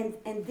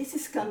 and this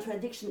is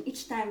contradiction.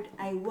 Each time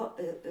I look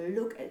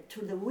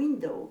through the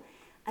window,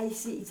 I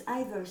see it's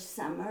either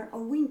summer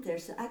or winter.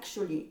 So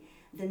actually,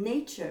 the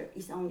nature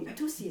is only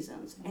 2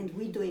 seasons, and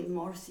we're doing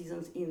more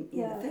seasons in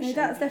the fashion. No,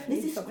 that's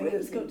definitely this something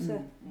that's got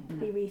to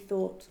be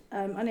rethought.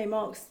 I know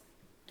Mark's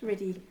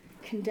really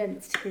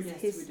condensed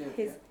his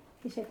shape.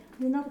 There's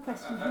another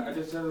question. I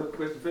just have a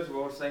question. First of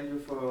all, thank you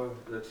for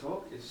the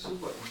talk. It's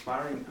super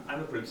inspiring.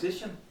 I'm a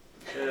politician,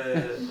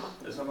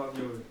 as some of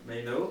you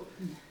may know.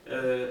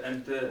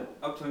 And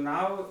up to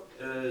now,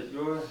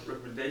 your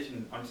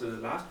recommendation until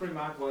the last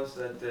remark was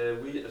that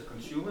we as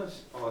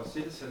consumers or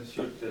citizens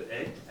should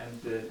act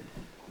and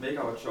make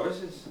our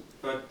choices.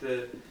 But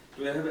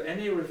do you have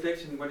any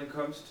reflection when it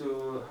comes to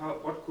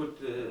what could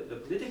the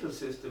political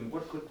system,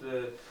 what could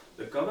the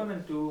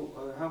government do,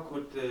 how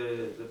could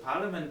the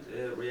parliament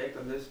react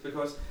on this?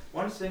 Because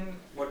one thing,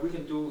 what we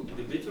can do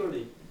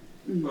individually,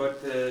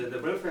 but the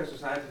welfare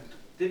society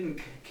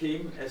didn't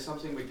came as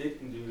something we did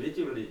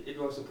individually.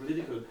 It was a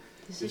political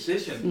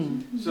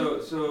decision.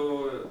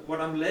 So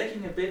what I'm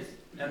lacking a bit,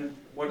 and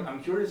what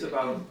I'm curious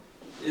about,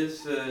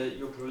 is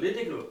your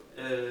political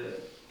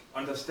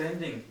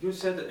understanding. You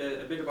said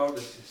a bit about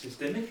the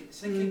systemic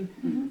thinking,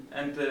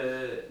 and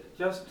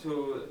just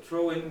to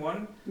throw in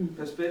one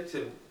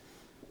perspective,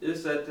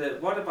 is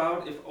that what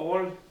about if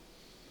all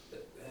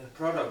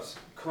products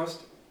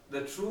cost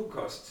the true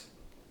cost?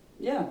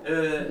 Yeah.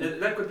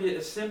 That could be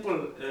a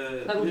simple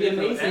that would be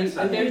amazing answer.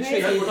 and very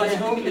tricky. That would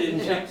totally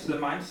change the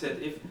mindset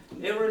if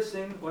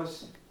everything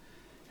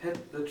had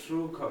the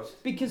true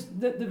cost. Because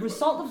the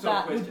result of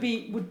that would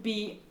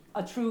be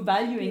a true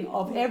valuing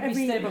of every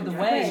step of the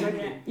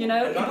way. You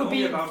know, and it not would only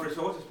be about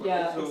resources, but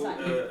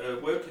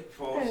also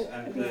workforce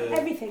and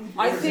everything.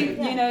 I think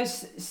you know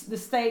the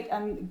state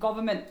and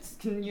government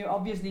can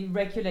obviously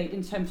regulate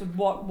in terms of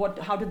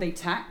how do they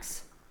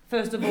tax.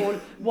 First of all,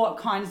 what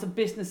kinds of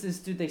businesses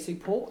do they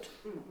support?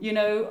 You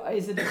know,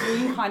 is it a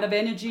green kind of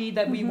energy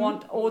that we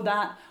want? All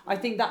that, I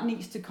think that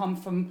needs to come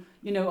from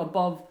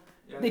above.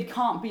 Yeah. It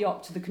can't be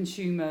up to the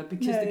consumer,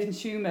 because the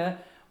consumer.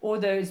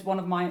 Although it's one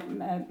of my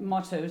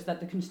mottos that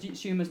the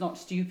consumer is not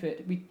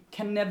stupid, we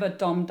can never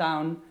dumb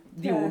down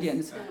the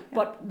audience.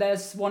 But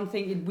there's one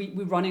thing,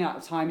 we're running out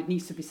of time. It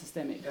needs to be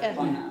systemic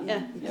by now.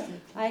 Yeah,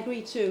 I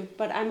agree too.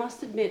 But I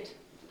must admit,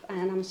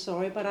 and I'm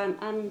sorry, but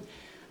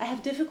I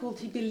have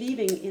difficulty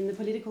believing in the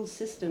political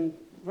system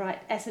right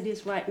as it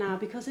is right now,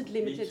 because it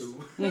limited.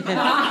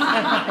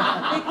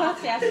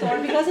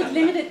 because it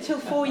limited till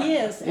 4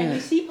 years, and you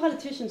see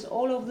politicians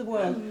all over the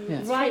world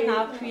right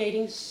now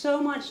creating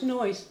so much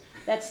noise.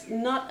 That's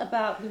not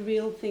about the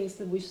real things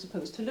that we're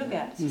supposed to look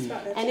at.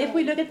 And if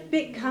we look at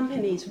big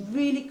companies,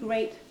 really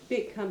great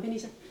big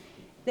companies,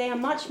 they are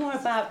much more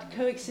about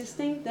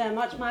coexisting. They are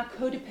much more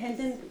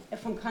codependent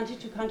from country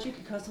to country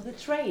because of the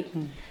trade.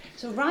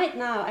 So right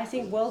now, I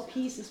think world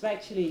peace is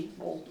actually,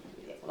 well,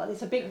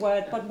 it's a big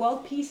word, but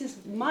world peace is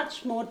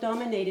much more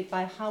dominated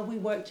by how we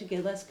work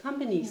together as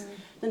companies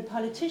than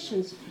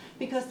politicians.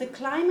 Because the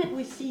climate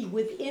we see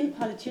within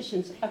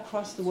politicians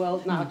across the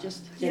world now,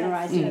 just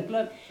generalizing the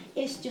globe,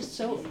 is just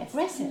so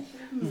aggressive.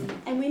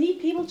 And we need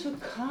people to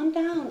calm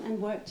down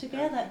and work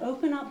together,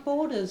 open up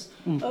borders,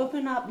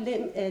 open up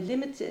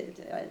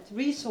limited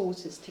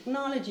resources,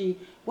 technology,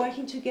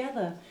 working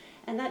together.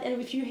 And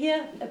if you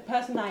hear a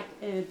person like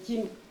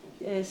Jim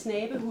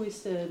Snabe, who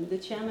is the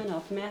chairman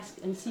of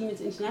Maersk and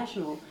Siemens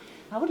International,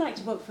 I would like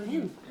to vote for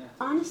him,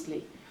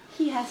 honestly.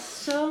 He has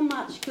so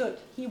much good.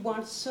 He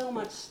wants so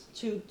much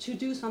to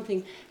do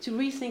something, to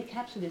rethink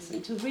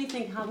capitalism, to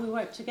rethink how we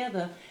work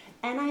together.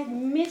 And I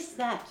miss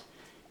that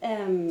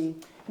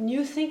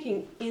new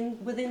thinking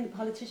within the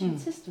politician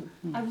system.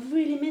 I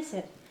really miss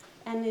it.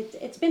 And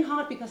it's been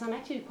hard because I'm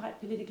actually quite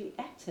politically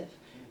active.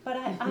 But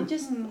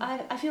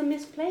I feel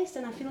misplaced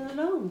and I feel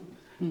alone.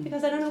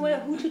 Because I don't know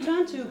who to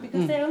turn to,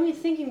 because they're only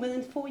thinking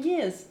within 4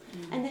 years.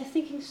 And they're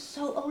thinking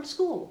so old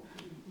school.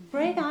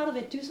 Break out of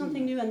it, do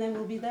something new, and then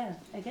we'll be there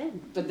again.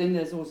 But then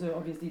there's also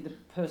obviously the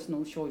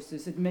personal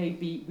choices.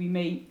 We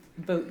may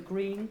vote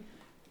green,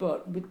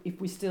 but if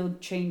we still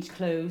change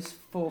clothes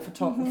for a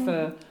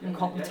photographer a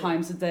couple of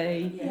times a day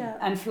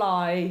and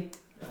fly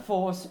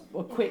for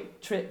a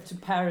quick trip to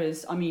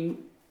Paris, I mean,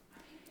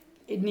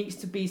 it needs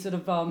to be sort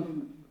of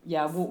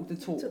walk the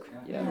talk.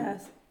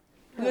 Yes.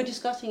 We were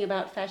discussing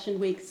about fashion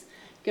weeks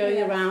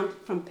going around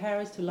from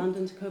Paris to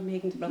London to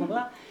Copenhagen to blah blah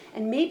blah,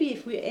 and maybe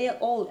if we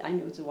all, I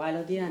know it's a wild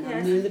idea and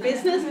I'm new in the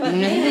business, but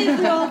maybe if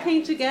we all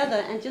came together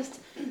and just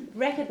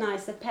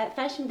recognized that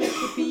fashion week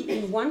would be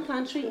in one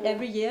country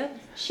every year,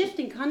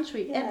 shifting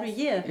country every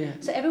year,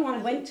 so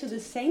everyone went to the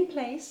same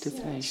place,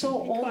 saw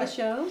all the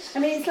shows. I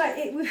mean, it's like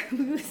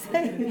we were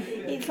saying,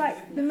 it's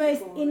like the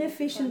most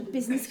inefficient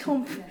business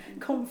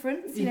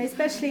conference, you know,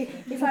 especially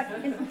it's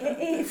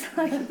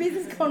like a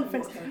business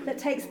conference that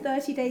takes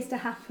 30 days to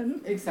happen.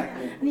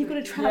 Exactly. And you've got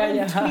to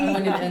travel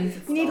between.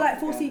 You need like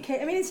 4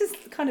 suitcases. I mean, it's just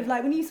kind of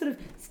like when you sort of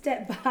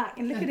step back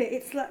and look at it,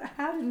 it's like,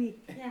 how did we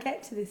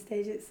get to this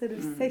stage? It's sort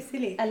of so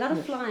silly. A lot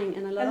of flying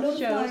and a lot of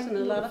shows and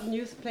a lot of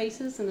new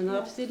places and a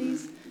lot of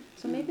cities.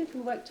 So maybe if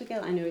we work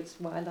together, I know it's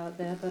wild out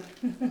there, but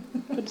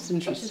it's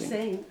interesting. Just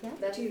saying,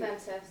 That's a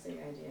fantastic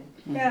idea.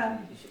 Yeah.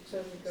 You should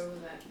totally go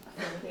with that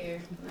from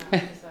here. Now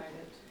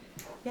decided.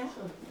 Yeah.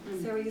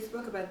 Sarah, you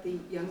spoke about the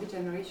younger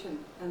generation,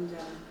 and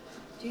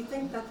do you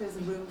think that there's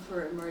room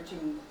for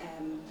emerging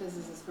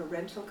businesses, for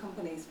rental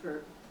companies,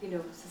 for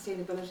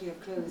sustainability of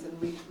clothes and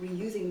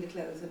reusing the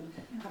clothes? And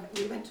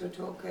we went to a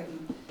talk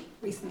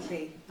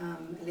recently,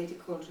 a lady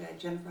called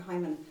Jennifer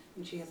Hyman,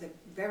 and she has a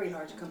very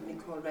large company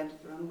called Rent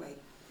the Runway.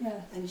 Yeah.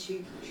 And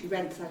she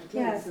rents out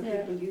clothes, so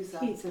people use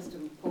that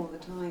system all the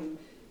time.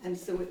 And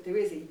so there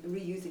is a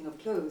reusing of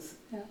clothes.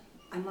 Yeah.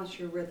 I'm not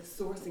sure where the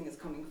sourcing is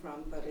coming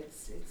from, but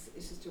it's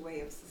just a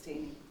way of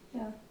sustaining.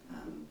 Yeah.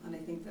 And I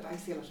think that I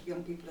see a lot of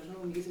young people at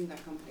home using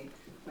that company.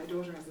 My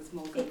daughter has a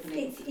small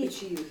company which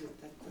she uses.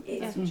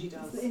 That's what she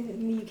does. In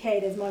the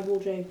UK, there's My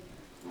Wardrobe,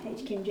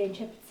 HQ and Jane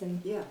Shepherdson.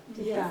 Yeah.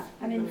 Did that.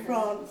 And in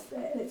France,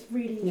 it's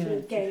really sort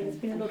of gained. There's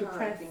been a lot of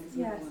press.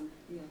 Yes.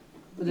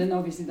 But then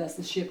obviously there's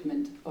the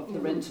shipment of the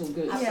rental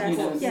goods. Yes. You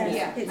know.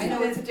 Yes. I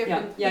know it's a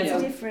different.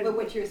 It's different. But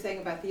what you're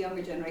saying about the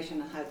younger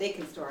generation and how they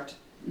can start,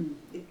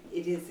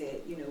 it is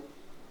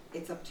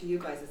it's up to you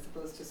guys, I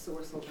suppose, to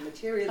source all the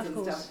materials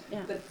and stuff.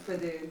 Yeah. But for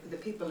the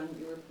people, and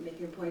you were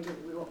making a point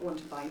of we want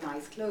to buy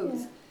nice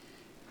clothes,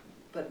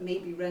 but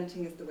maybe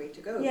renting is the way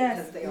to go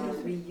because they are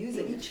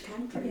reusing each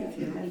country.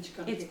 Each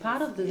country. It's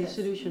part of the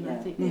solution, I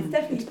think. It's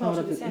definitely part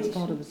of the solution. It's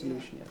part of the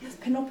solution. Yeah. There's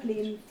Panoply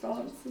in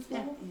France as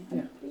well.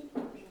 Yeah.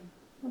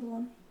 Another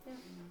one.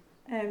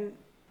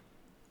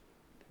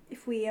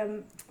 If we,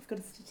 I've got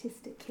a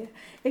statistic here.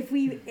 If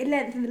we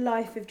lengthen the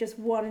life of just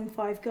 1 in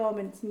 5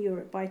 garments in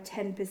Europe by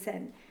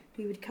 10%,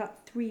 we would cut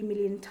 3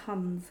 million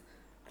tonnes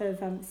of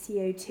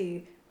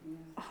CO2,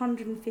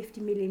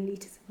 150 million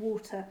litres of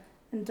water,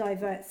 and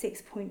divert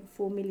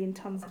 6.4 million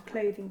tonnes of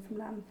clothing from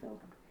landfill.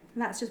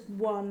 And that's just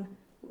one.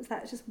 What's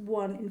that? Just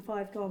 1 in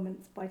 5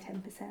 garments by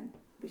 10%,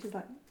 which is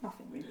like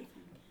nothing really.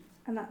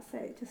 And that's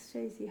it. It just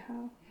shows you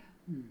how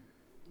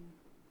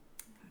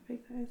big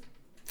that is.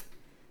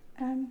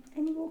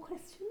 Any more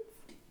questions?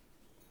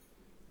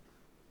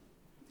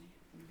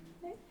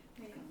 No?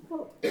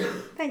 Well,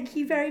 thank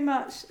you very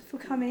much for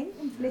coming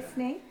and for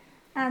listening.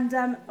 And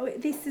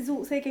this is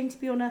also going to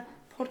be on a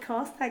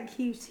podcast. Thank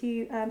you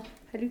to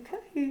FALLUCKA,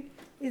 who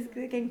is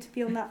going to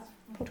be on that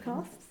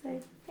podcast. So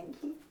thank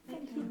you.